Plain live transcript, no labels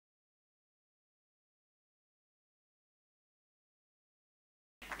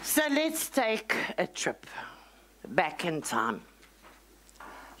So let's take a trip back in time.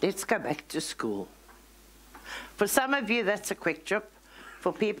 Let's go back to school. For some of you, that's a quick trip.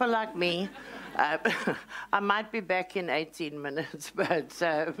 For people like me, I might be back in 18 minutes, but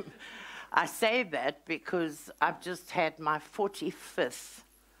I say that because I've just had my 45th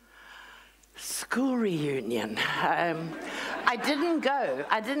school reunion. I didn't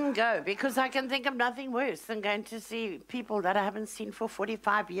go because I can think of nothing worse than going to see people that I haven't seen for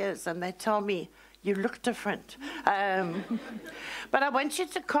 45 years and they tell me, you look different. But I want you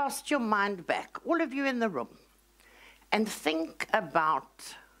to cast your mind back, all of you in the room, and think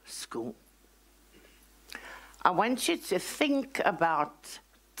about school. I want you to think about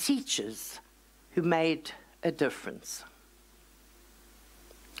teachers who made a difference.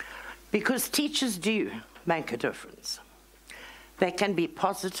 Because teachers do make a difference. They can be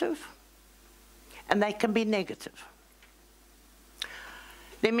positive and they can be negative.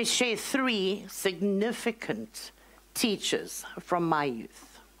 Let me share 3 significant teachers from my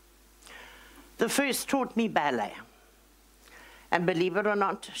youth. The first taught me ballet. And believe it or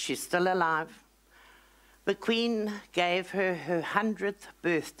not, she's still alive. The Queen gave her her 100th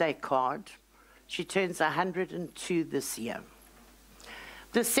birthday card. She turns 102 this year.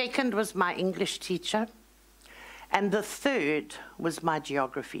 The second was my English teacher, and the third was my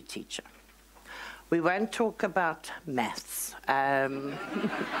geography teacher. We won't talk about maths.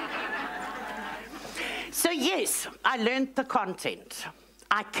 So yes, I learned the content.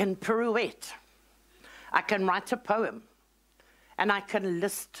 I can pirouette. I can write a poem, and I can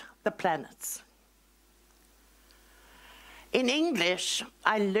list the planets. In English,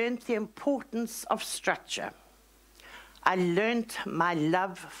 I learned the importance of structure. I learned my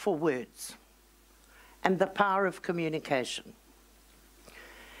love for words and the power of communication.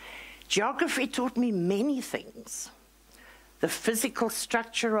 Geography taught me many things. The physical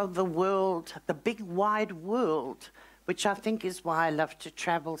structure of the world, the big wide world, which I think is why I love to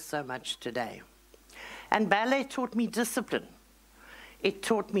travel so much today. And ballet taught me discipline. It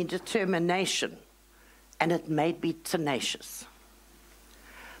taught me determination, and it made me tenacious.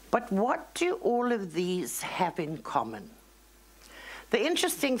 But what do all of these have in common? The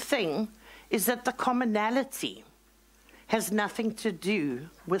interesting thing is that the commonality has nothing to do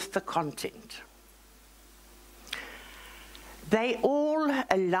with the content. They all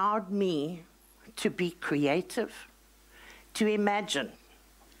allowed me to be creative, to imagine,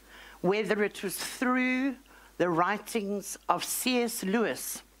 whether it was through the writings of C.S.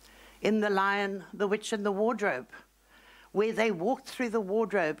 Lewis in The Lion, the Witch and the Wardrobe, where they walked through the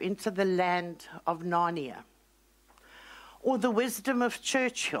wardrobe into the land of Narnia, or the wisdom of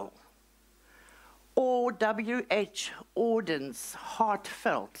Churchill, or W.H. Auden's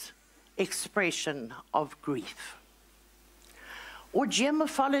heartfelt expression of grief, or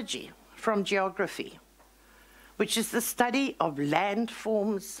geomorphology from geography, which is the study of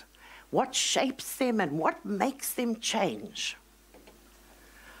landforms, what shapes them and what makes them change,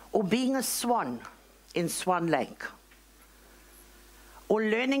 or being a swan in Swan Lake, or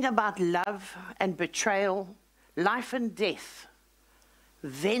learning about love and betrayal, life and death,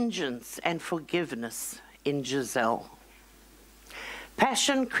 vengeance and forgiveness in Giselle.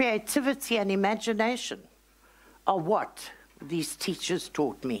 Passion, creativity, and imagination are what these teachers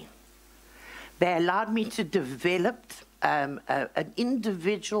taught me. They allowed me to develop an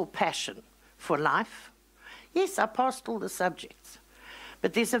individual passion for life. Yes, I passed all the subjects,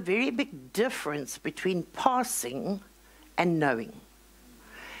 but there's a very big difference between passing and knowing.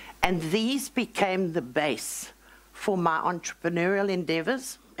 And these became the base for my entrepreneurial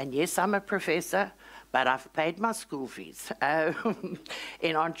endeavors. And yes, I'm a professor, but I've paid my school fees. In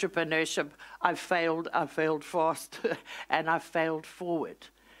entrepreneurship, I failed fast, and I failed forward.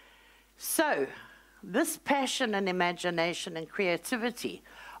 So this passion and imagination and creativity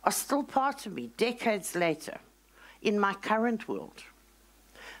are still part of me decades later in my current world.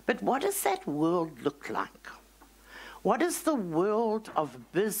 But what does that world look like? What is the world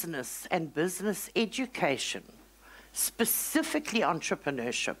of business and business education, specifically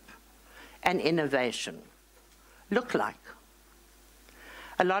entrepreneurship and innovation, look like?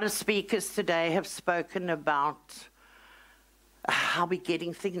 A lot of speakers today have spoken about how we're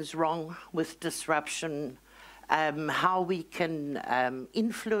getting things wrong with disruption, how we can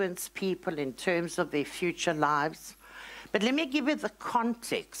influence people in terms of their future lives. But let me give you the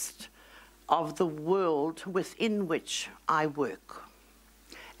context of the world within which I work.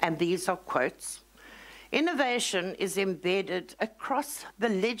 And these are quotes. Innovation is embedded across the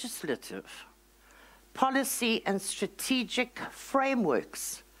legislative, policy and strategic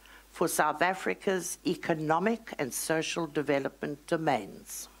frameworks for South Africa's economic and social development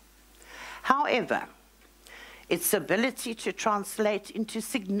domains. However, its ability to translate into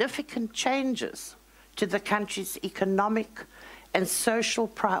significant changes to the country's economic and social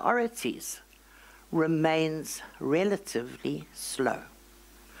priorities remains relatively slow.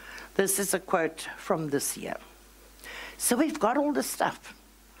 This is a quote from this year. So we've got all the stuff.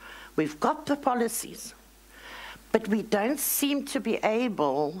 We've got the policies, but we don't seem to be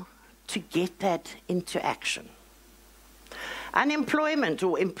able to get that into action. Unemployment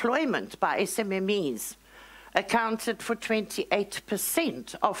or employment by SMMEs accounted for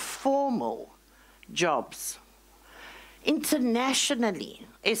 28% of formal jobs. Internationally,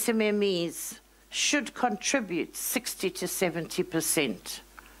 SMMEs should contribute 60 to 70%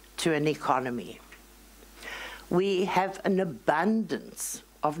 to an economy. We have an abundance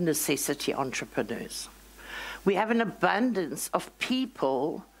of necessity entrepreneurs. We have an abundance of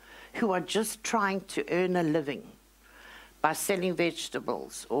people who are just trying to earn a living by selling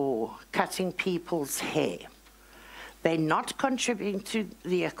vegetables or cutting people's hair. They're not contributing to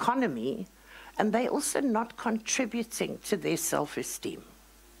the economy, and they're also not contributing to their self-esteem.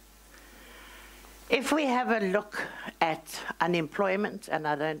 If we have a look at unemployment, and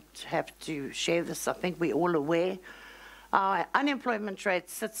I don't have to share this, I think we're all aware, our unemployment rate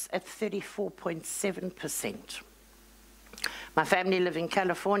sits at 34.7%. My family live in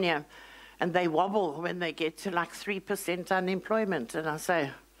California, and they wobble when they get to like 3% unemployment. And I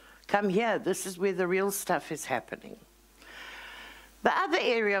say, come here, this is where the real stuff is happening. The other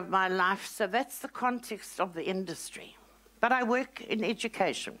area of my life, so that's the context of the industry. But I work in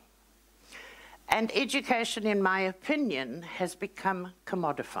education. And education, in my opinion, has become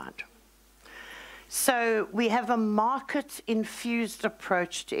commodified. So we have a market-infused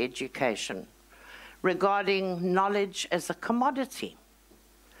approach to education regarding knowledge as a commodity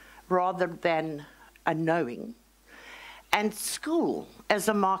rather than a knowing, and school as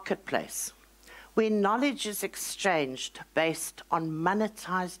a marketplace where knowledge is exchanged based on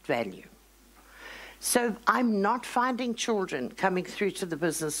monetized value. So I'm not finding children coming through to the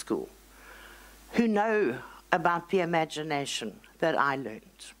business school who know about the imagination that I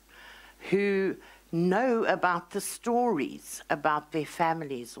learned, who know about the stories about their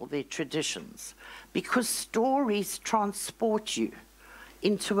families or their traditions, because stories transport you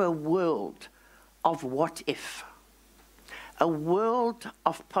into a world of what if, a world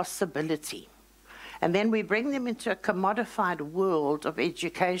of possibility. And then we bring them into a commodified world of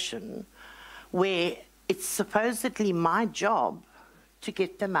education where it's supposedly my job to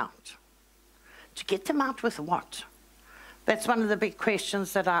get them out. To get them out with what? That's one of the big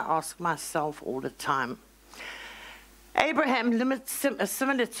questions that I ask myself all the time. Abraham,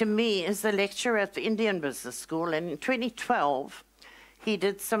 similar to me, is a lecturer at the Indian Business School, and in 2012, he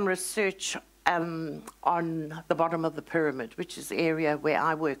did some research on the bottom of the pyramid, which is the area where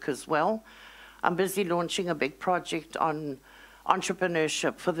I work as well. I'm busy launching a big project on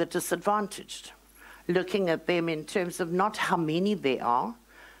entrepreneurship for the disadvantaged, looking at them in terms of not how many there are,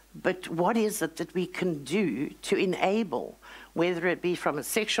 but what is it that we can do to enable, whether it be from a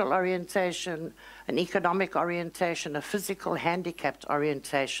sexual orientation, an economic orientation, a physical handicapped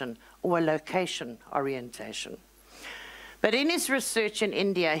orientation, or a location orientation. But in his research in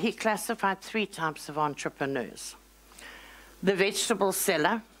India, he classified 3 types of entrepreneurs: the vegetable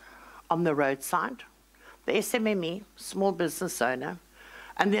seller on the roadside, the SMME, small business owner,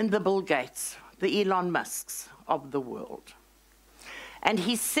 and then the Bill Gates, the Elon Musks of the world. And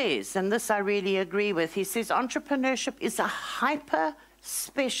he says, and this I really agree with, he says entrepreneurship is a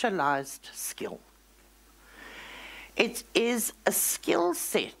hyper-specialized skill. It is a skill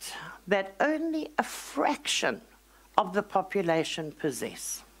set that only a fraction of the population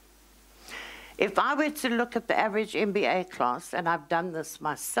possess. If I were to look at the average MBA class, and I've done this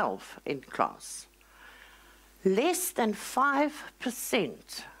myself in class, less than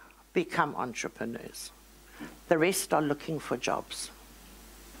 5% become entrepreneurs. The rest are looking for jobs.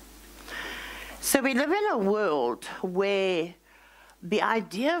 So we live in a world where the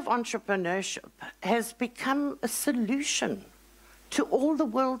idea of entrepreneurship has become a solution to all the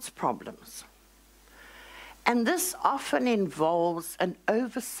world's problems. And this often involves an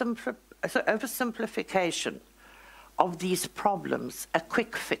oversimplification of these problems, a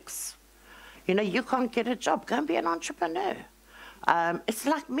quick fix. You know, you can't get a job, go and be an entrepreneur. It's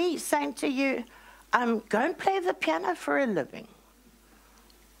like me saying to you, go and play the piano for a living,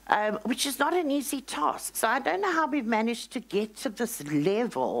 which is not an easy task. So I don't know how we've managed to get to this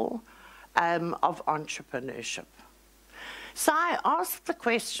level of entrepreneurship. So I asked the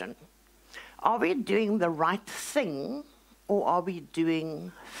question, are we doing the right thing, or are we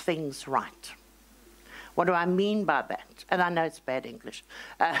doing things right? What do I mean by that? And I know it's bad English.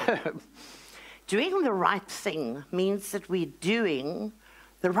 doing the right thing means that we're doing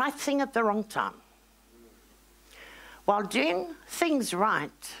the right thing at the wrong time. While doing things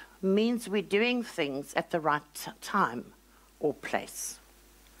right means we're doing things at the right time or place.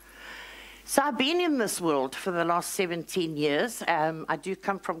 So I've been in this world for the last 17 years. I do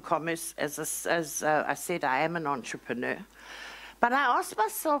come from commerce. As I said, I am an entrepreneur. But I asked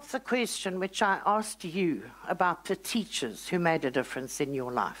myself the question which I asked you about the teachers who made a difference in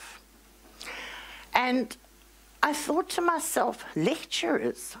your life. And I thought to myself,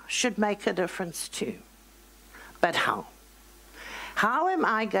 lecturers should make a difference too. But how? How am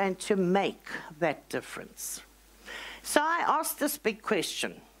I going to make that difference? So I asked this big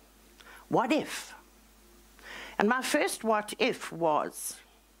question, what if? And my first what if was,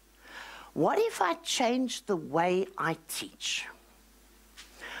 what if I changed the way I teach?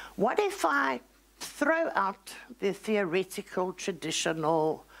 What if I throw out the theoretical,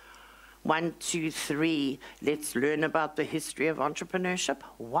 traditional 1, 2, 3, let's learn about the history of entrepreneurship?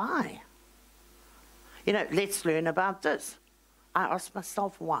 Why? You know, let's learn about this. I asked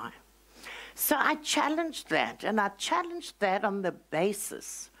myself why. So I challenged that, and I challenged that on the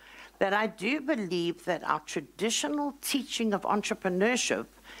basis that I do believe that our traditional teaching of entrepreneurship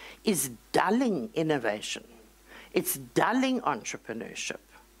is dulling innovation. It's dulling entrepreneurship.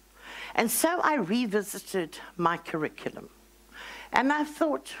 And so I revisited my curriculum. And I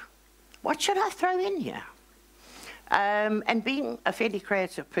thought, what should I throw in here? And being a fairly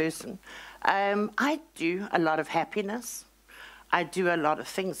creative person, I do a lot of happiness. I do a lot of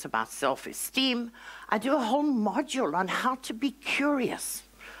things about self-esteem. I do a whole module on how to be curious.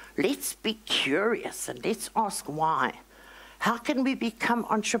 Let's be curious and let's ask why. How can we become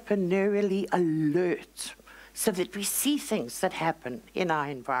entrepreneurially alert so that we see things that happen in our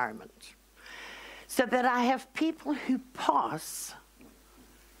environment? So that I have people who pass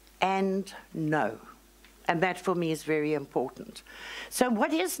and know. And that for me is very important. So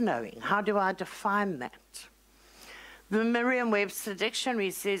what is knowing? How do I define that? The Merriam-Webster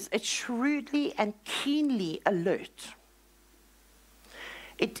dictionary says it's shrewdly and keenly alert.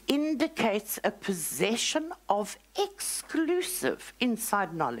 It indicates a possession of exclusive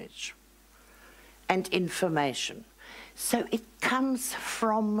inside knowledge and information. So it comes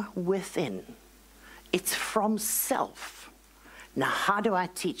from within. It's from self. Now, how do I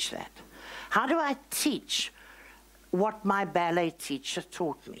teach that? How do I teach what my ballet teacher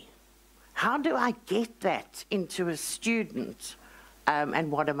taught me? How do I get that into a student?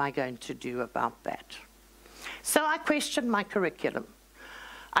 And what am I going to do about that? So I questioned my curriculum.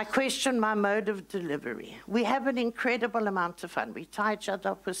 I question my mode of delivery. We have an incredible amount of fun. We tie each other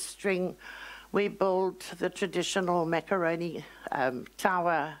up with string. We build the traditional macaroni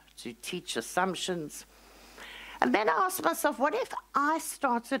tower to teach assumptions. And then I asked myself, what if I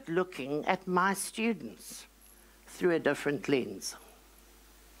started looking at my students through a different lens?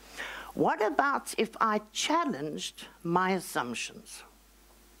 What about if I challenged my assumptions?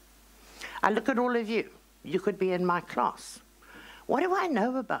 I look at all of you. You could be in my class. What do I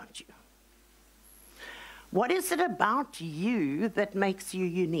know about you? What is it about you that makes you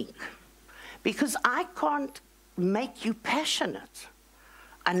unique? Because I can't make you passionate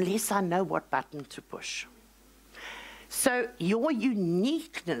unless I know what button to push. So your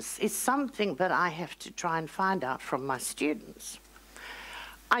uniqueness is something that I have to try and find out from my students.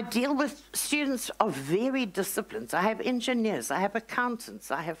 I deal with students of varied disciplines. I have engineers, I have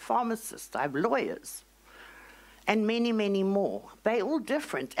accountants, I have pharmacists, I have lawyers, and many, many more. They're all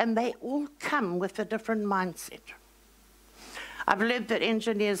different, and they all come with a different mindset. I've learned that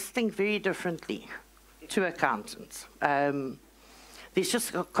engineers think very differently to accountants. There's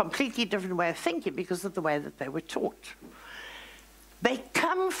just a completely different way of thinking because of the way that they were taught. They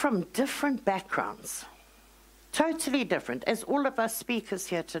come from different backgrounds, totally different, as all of us speakers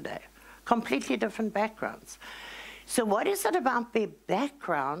here today, completely different backgrounds. So what is it about their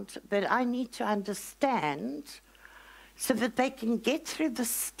background that I need to understand so that they can get through the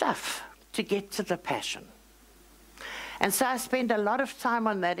stuff to get to the passion? And so I spend a lot of time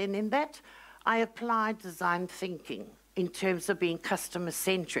on that, and in that I apply design thinking in terms of being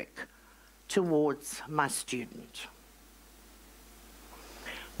customer-centric towards my student.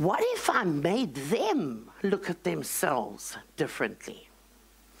 What if I made them look at themselves differently?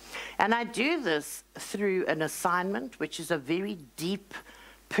 And I do this through an assignment, which is a very deep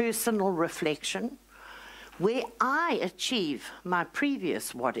personal reflection, where I achieve my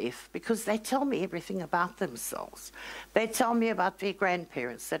previous what if, because they tell me everything about themselves. They tell me about their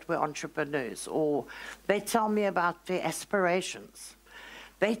grandparents that were entrepreneurs, or they tell me about their aspirations.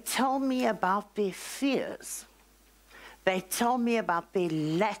 They tell me about their fears. They tell me about their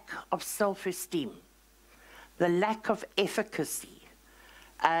lack of self-esteem, the lack of efficacy,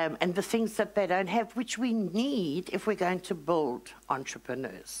 and the things that they don't have, which we need if we're going to build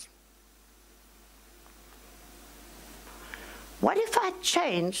entrepreneurs. What if I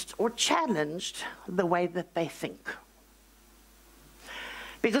changed or challenged the way that they think?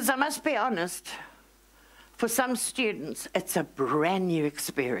 Because I must be honest, for some students, it's a brand new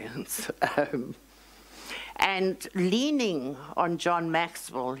experience. And leaning on John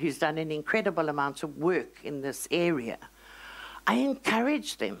Maxwell, who's done an incredible amount of work in this area, I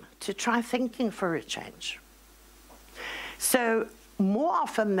encourage them to try thinking for a change. So more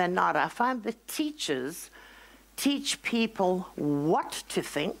often than not, I find that teachers teach people what to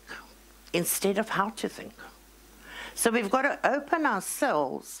think instead of how to think. So we've got to open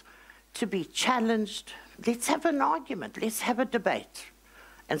ourselves to be challenged. Let's have an argument. Let's have a debate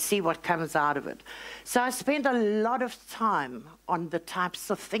and see what comes out of it. So I spend a lot of time on the types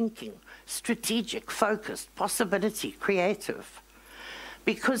of thinking: strategic, focused, possibility, creative.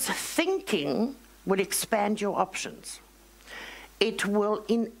 Because thinking will expand your options. It will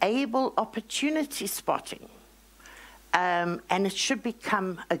enable opportunity spotting. And it should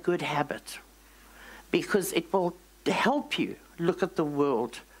become a good habit, because it will help you look at the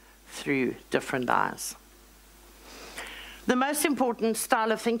world through different eyes. The most important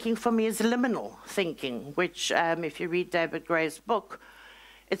style of thinking for me is liminal thinking, which, if you read David Gray's book,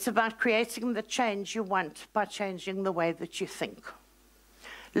 it's about creating the change you want by changing the way that you think.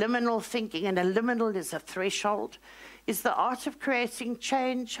 Liminal thinking, and a liminal is a threshold, is the art of creating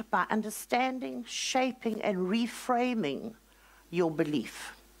change by understanding, shaping, and reframing your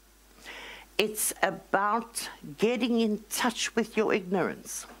belief. It's about getting in touch with your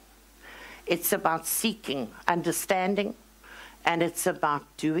ignorance. It's about seeking understanding, and it's about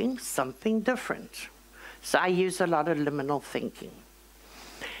doing something different. So I use a lot of liminal thinking.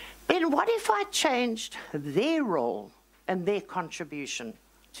 Then what if I changed their role and their contribution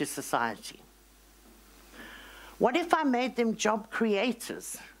to society? What if I made them job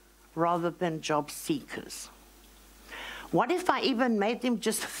creators rather than job seekers? What if I even made them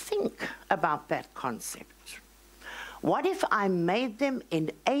just think about that concept? What if I made them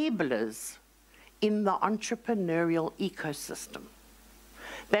enablers in the entrepreneurial ecosystem?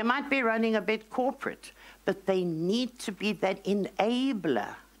 They might be running a bit corporate, but they need to be that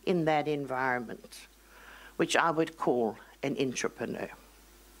enabler in that environment, which I would call an entrepreneur.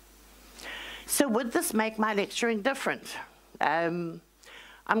 So would this make my lecturing different? I'm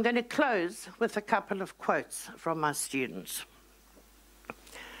going to close with a couple of quotes from my students.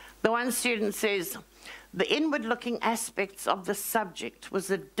 The one student says, "The inward-looking aspects of the subject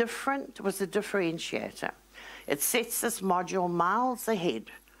was a differentiator. It sets this module miles ahead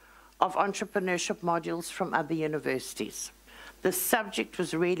of entrepreneurship modules from other universities. The subject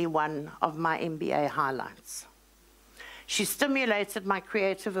was really one of my MBA highlights. She stimulated my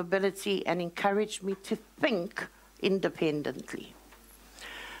creative ability and encouraged me to think independently.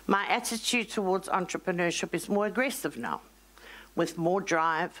 My attitude towards entrepreneurship is more aggressive now, with more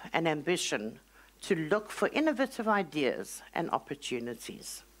drive and ambition to look for innovative ideas and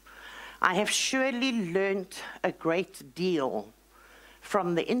opportunities. I have surely learned a great deal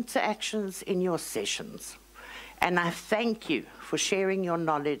from the interactions in your sessions, and I thank you for sharing your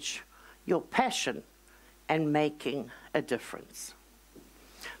knowledge, your passion, and making a difference."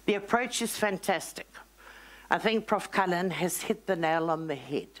 The approach is fantastic. I think Prof Cullen has hit the nail on the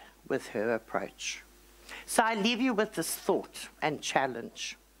head with her approach. So I leave you with this thought and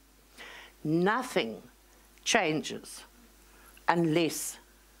challenge. Nothing changes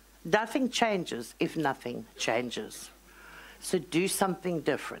if nothing changes. So do something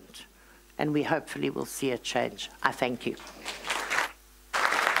different, and we hopefully will see a change. I thank you.